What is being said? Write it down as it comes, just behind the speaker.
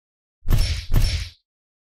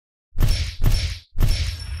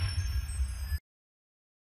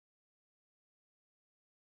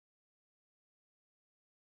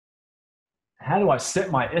How do I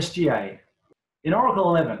set my SGA? In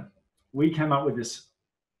Oracle 11, we came up with this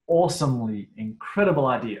awesomely incredible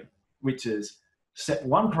idea, which is set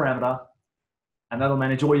one parameter and that'll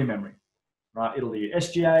manage all your memory, right? It'll be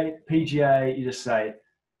SGA, PGA. You just say,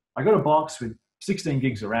 I got a box with 16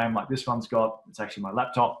 gigs of RAM like this one's got. It's actually my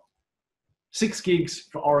laptop. 6 gigs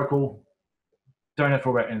for Oracle. Don't have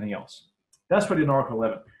to worry about anything else. That's what in Oracle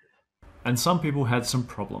 11. And some people had some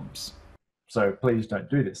problems. So please don't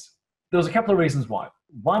do this. There's a couple of reasons why.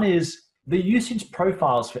 One is the usage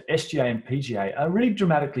profiles for SGA and PGA are really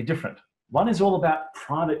dramatically different. One is all about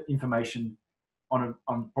private information on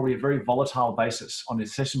probably a very volatile basis, on a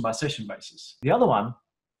session by session basis. The other one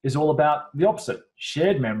is all about the opposite,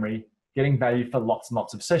 shared memory, getting value for lots and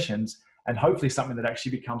lots of sessions, and hopefully something that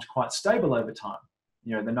actually becomes quite stable over time.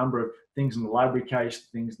 You know, the number of things in the library cache,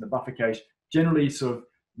 things in the buffer cache, generally sort of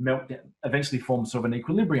melt down, eventually form sort of an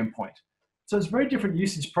equilibrium point. So it's very different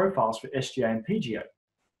usage profiles for SGA and PGA.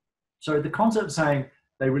 So the concept of saying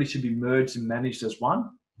they really should be merged and managed as one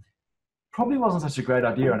probably wasn't such a great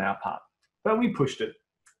idea on our part, but we pushed it,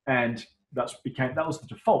 and that was the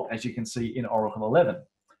default, as you can see in Oracle 11.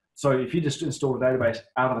 So if you just install a database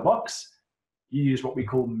out of the box, you use what we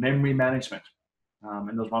call memory management,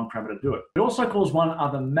 and there's one parameter to do it. It also caused one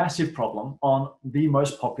other massive problem on the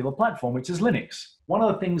most popular platform, which is Linux. One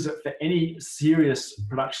of the things that for any serious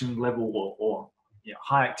production level or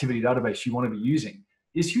high activity database you want to be using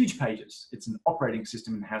is huge pages. It's an operating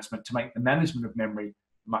system enhancement to make the management of memory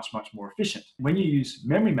much, much more efficient. When you use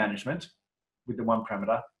memory management with the one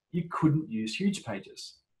parameter, you couldn't use huge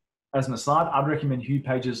pages. As an aside, I'd recommend huge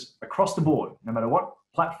pages across the board, no matter what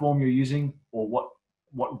platform you're using or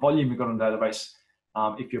what volume you've got on the database.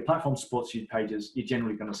 If your platform supports huge pages, you're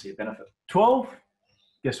generally going to see a benefit. 12,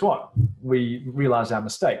 guess what? We realized our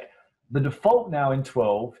mistake. The default now in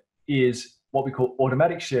 12 is what we call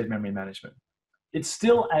automatic shared memory management. It's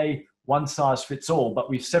still a one size fits all, but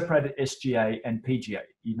we've separated SGA and PGA.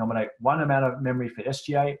 You nominate one amount of memory for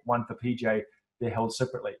SGA, one for PGA. They're held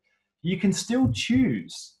separately. You can still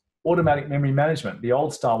choose automatic memory management, the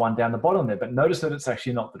old style one down the bottom there, but notice that it's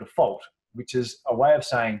actually not the default, which is a way of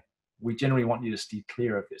saying we generally want you to steer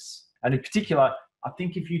clear of this. And in particular, I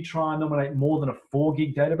think if you try and nominate more than a 4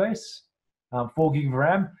 gig database, 4 gig of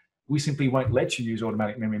RAM, we simply won't let you use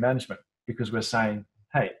automatic memory management because we're saying,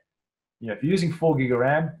 hey, if you're using 4 gig of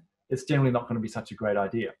RAM, it's generally not going to be such a great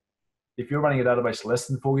idea. If you're running a database less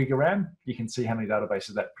than 4 gig of RAM, you can see how many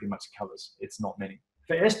databases that pretty much covers. It's not many.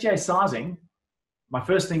 For SGA sizing, my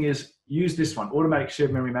first thing is use this one, automatic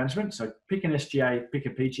shared memory management. So pick an SGA, pick a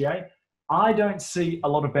PGA. I don't see a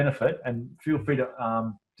lot of benefit, and feel free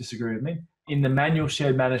to disagree with me, in the manual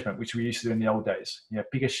shared management, which we used to do in the old days.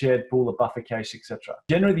 Pick a shared pool, a buffer cache, etc.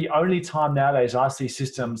 Generally, the only time nowadays I see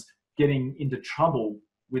systems getting into trouble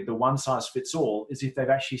with the one size fits all is if they've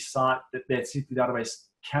actually cite that their database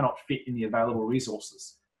cannot fit in the available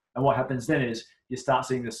resources. And what happens then is you start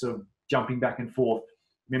seeing this sort of jumping back and forth.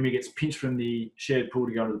 Memory gets pinched from the shared pool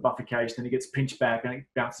to go into the buffer cache, then it gets pinched back and it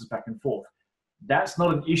bounces back and forth. That's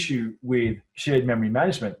not an issue with shared memory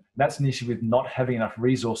management. That's an issue with not having enough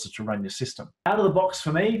resources to run your system. Out of the box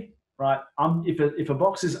for me, right, if a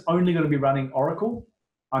box is only going to be running Oracle,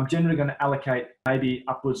 I'm generally going to allocate maybe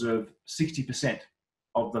upwards of 60%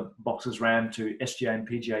 of the box's RAM to SGA and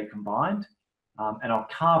PGA combined. And I'll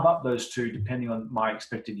carve up those two depending on my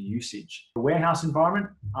expected usage. The warehouse environment,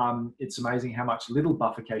 it's amazing how much little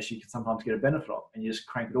buffer cache you can sometimes get a benefit of, and you just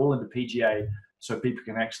crank it all into PGA so people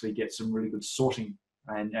can actually get some really good sorting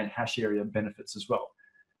and hash area benefits as well.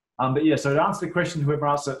 But yeah, so to answer the question, whoever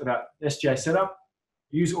asked about SGA setup,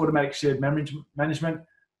 use automatic shared memory management,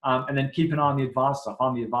 and then keep an eye on the advanced stuff.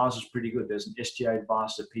 The advanced is pretty good. There's an SGA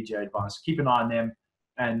advanced, a PGA advanced. Keep an eye on them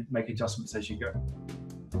and make adjustments as you go.